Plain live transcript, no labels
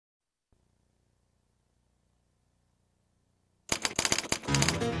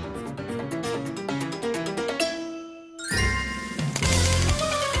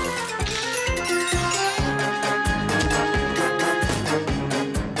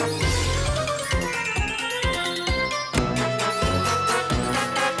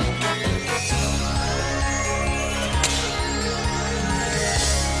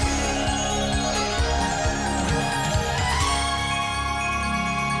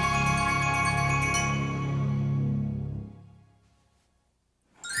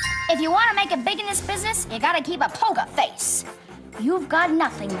If you want to make it big in this business, you gotta keep a poker face. You've got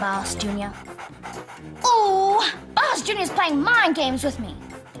nothing, Boss Jr. Ooh, Boss Jr.'s playing mind games with me.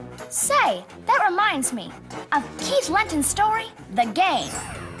 Say, that reminds me of Keith Lenton's story, The Game.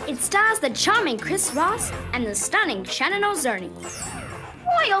 It stars the charming Chris Ross and the stunning Shannon O'Zerny.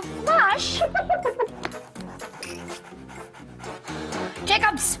 Royal flush?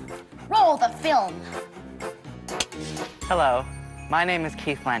 Jacobs, roll the film. Hello, my name is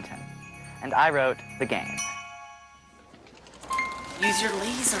Keith Lenton, and I wrote The Game. Use your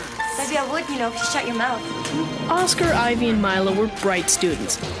laser. Maybe I would, if you shut your mouth. Oscar, Ivy, and Milo were bright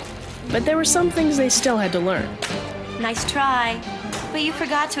students, but there were some things they still had to learn. Nice try. But you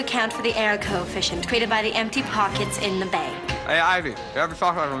forgot to account for the error coefficient created by the empty pockets in the bank. Hey, Ivy, you ever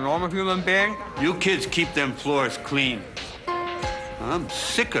talk like a normal human being? You kids keep them floors clean. I'm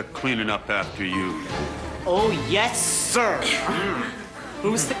sick of cleaning up after you. Oh, yes, sir.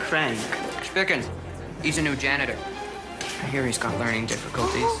 Who's the crank? Spickens. He's a new janitor. I hear he's got learning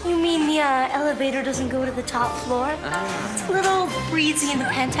difficulties. You mean the elevator doesn't go to the top floor? It's a little breezy in the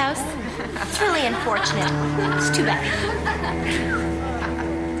penthouse. It's really unfortunate. It's too bad.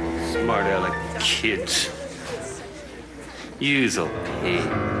 Smart aleck kids. You'll pay.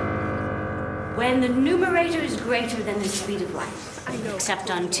 When the numerator is greater than the speed of light, except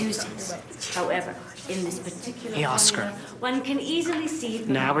on Tuesdays. However, in this particular Hey, Oscar. one can easily see...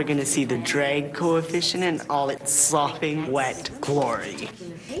 Now we're gonna see the drag coefficient in all its sopping wet glory. The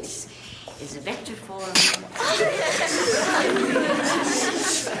face is a vector form...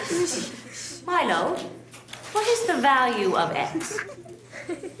 Milo, what is the value of x?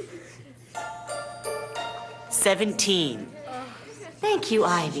 17. Thank you,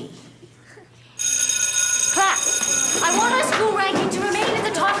 Ivy. Class, I want our school ranking to remain in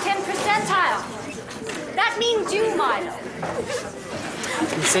the top 10 percentile. That means you, Milo.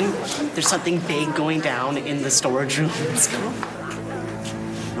 Listen, there's something big going down in the storage room in school.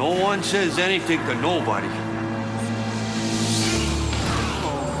 No one says anything to nobody.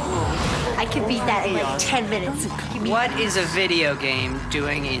 I could beat that in like 10 minutes. What is a video game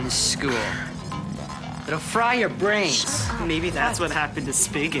doing in school? It'll fry your brains. Maybe that's what happened to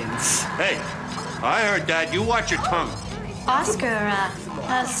Spiggins. Hey, I heard that. You watch your tongue. Oscar,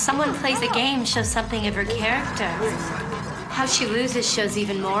 someone plays a game shows something of her character. How she loses shows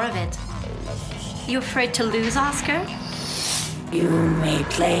even more of it. You afraid to lose, Oscar? You may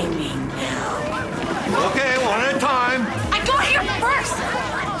play me now. Okay, one at a time. I got here first!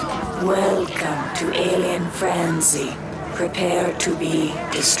 Welcome to Alien Frenzy. Prepare to be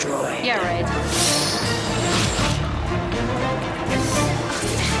destroyed. Yeah, right.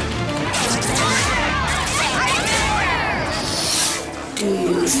 Do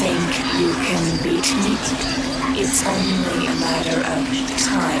you think you can beat me? It's only a matter of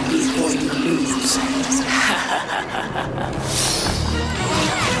time before you lose.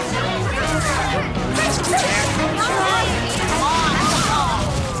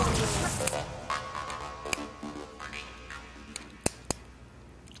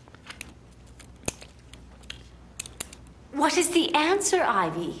 What is the answer,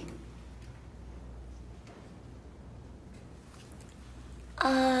 Ivy?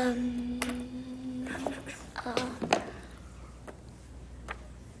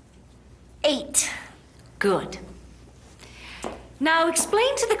 8. Good. Now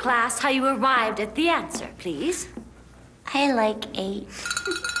explain to the class how you arrived at the answer, please. I like 8.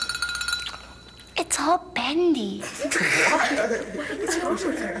 It's all bendy.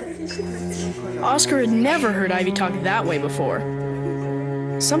 Oscar had never heard Ivy talk that way before.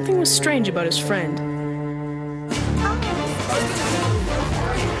 Something was strange about his friend.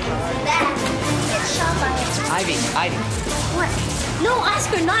 Ivy. What? No,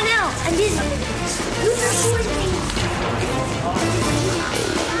 Oscar, not now. I'm busy. You report me.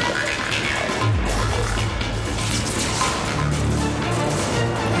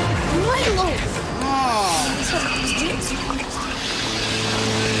 Milo!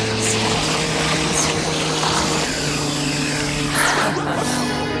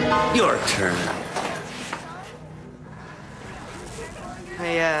 Your turn.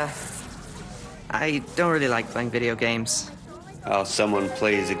 I don't really like playing video games. How someone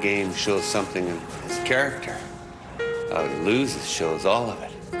plays a game shows something in his character. How he loses shows all of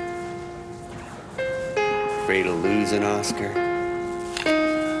it. Afraid of losing, Oscar?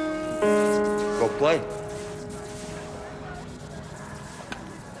 Go play.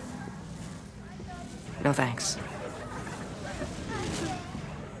 No thanks.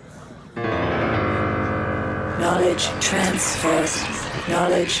 Knowledge transfer.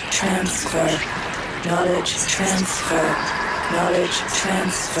 Knowledge transfer. Knowledge transfer. Knowledge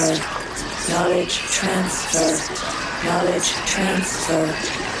transfer. Knowledge transfer. Knowledge transfer.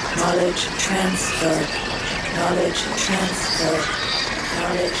 Knowledge transfer. Knowledge transfer.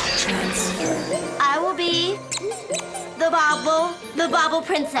 Knowledge transfer. I will be the Bobble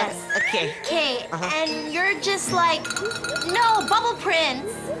Princess. Okay. Okay, and you're just like, no, Bubble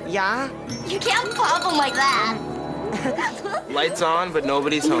Prince. Yeah? You can't bobble like that. Lights on, but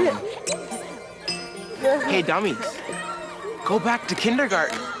nobody's home. Hey, dummies. Go back to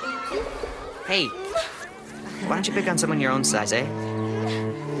kindergarten. Hey, why don't you pick on someone your own size, eh?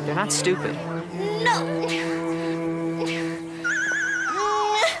 They're not stupid. No.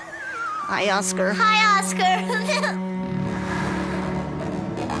 Hi, Oscar. Hi, Oscar.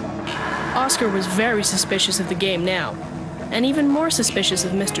 Oscar was very suspicious of the game now, and even more suspicious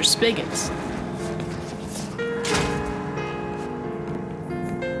of Mr. Spiggins.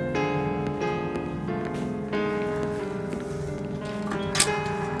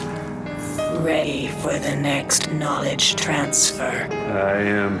 Ready for the next knowledge transfer. I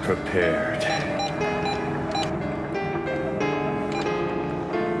am prepared.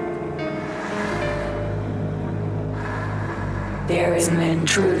 There is an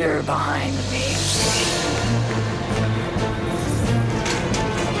intruder behind me.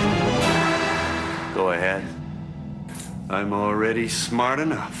 Go ahead. I'm already smart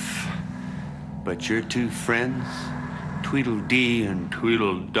enough. But your two friends, Tweedledee and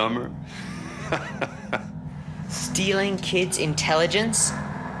Tweedledummer, Stealing kids' intelligence?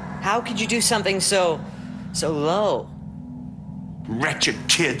 How could you do something so low? wretched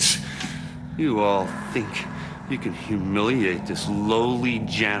kids. You all think you can humiliate this lowly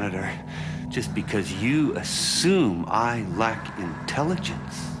janitor just because you assume I lack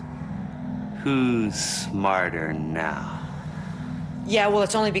intelligence. Who's smarter now? Yeah, well,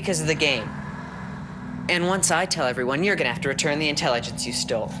 it's only because of the game. And once I tell everyone, you're gonna have to return the intelligence you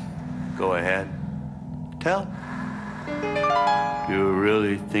stole. Go ahead. Tell. You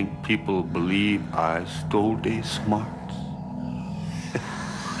really think people believe I stole their smarts?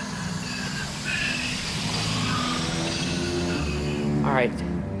 All right,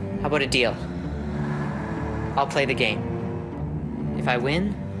 how about a deal? I'll play the game. If I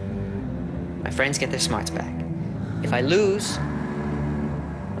win, my friends get their smarts back. If I lose,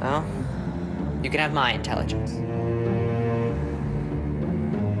 well, you can have my intelligence.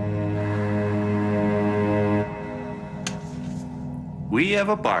 We have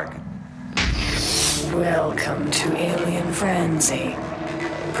a bargain. Welcome to Alien Frenzy.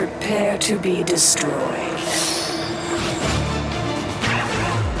 Prepare to be destroyed.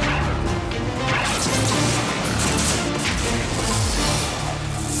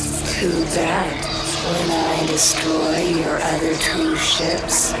 Too bad. When I destroy your other two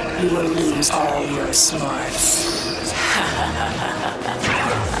ships, you will lose all your smarts.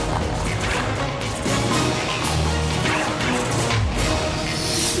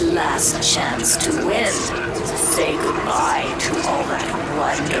 Last chance to win. Say goodbye to all that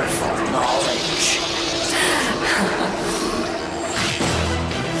wonderful knowledge.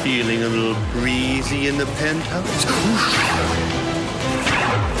 Feeling a little breezy in the penthouse?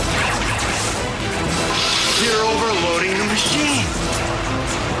 You're overloading the machine.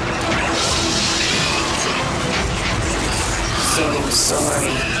 So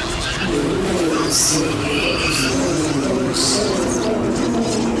sorry.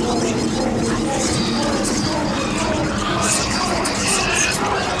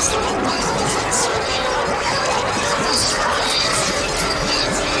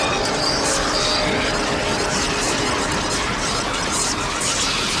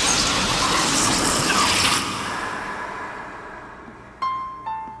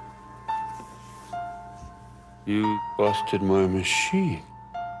 You You busted my machine.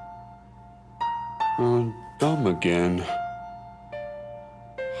 I'm dumb again.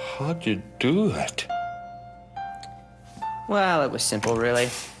 How'd you do it? Well, it was simple, really.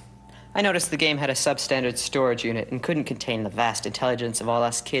 I noticed the game had a substandard storage unit and couldn't contain the vast intelligence of all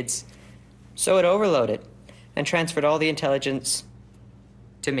us kids. So it overloaded and transferred all the intelligence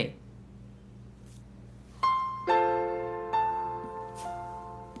to me.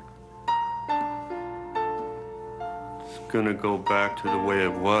 It's gonna go back to the way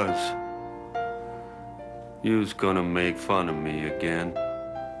it was. You's gonna make fun of me again.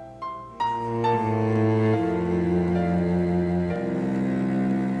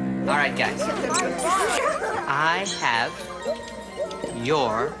 All right, guys. I have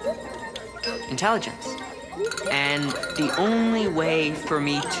your intelligence. And the only way for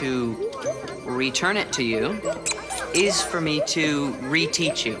me to return it to you is for me to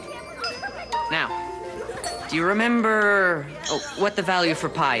reteach you. Now, Do you remember what the value for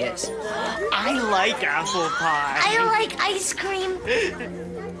pi is? I like apple pie. I like ice cream.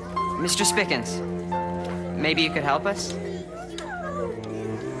 Mr. Spickens, maybe you could help us?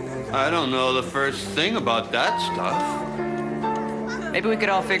 I don't know the first thing about that stuff. Maybe we could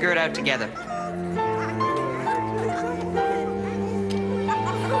all figure it out together.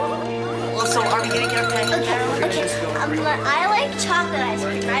 Well, so are we gonna get a penny, Carol? Okay. I like chocolate ice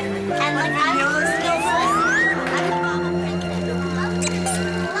cream, right? And like I love chocolate.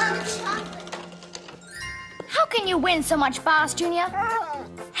 How can you win so much, Boss Jr.?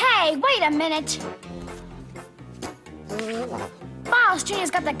 Hey, wait a minute. Boss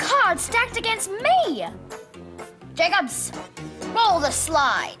Jr.'s got the cards stacked against me. Jacobs, roll the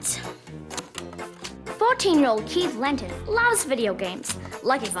slides. 14-year-old Keith Lenton loves video games.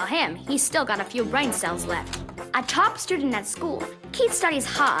 Lucky for him, he's still got a few brain cells left. A top student at school, Keith studies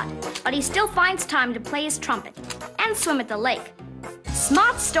hard, but he still finds time to play his trumpet and swim at the lake.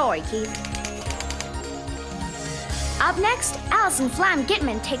 Smart story, Keith. Up next, Allison Flam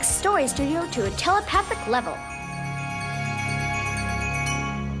Gitman takes Story Studio to a telepathic level.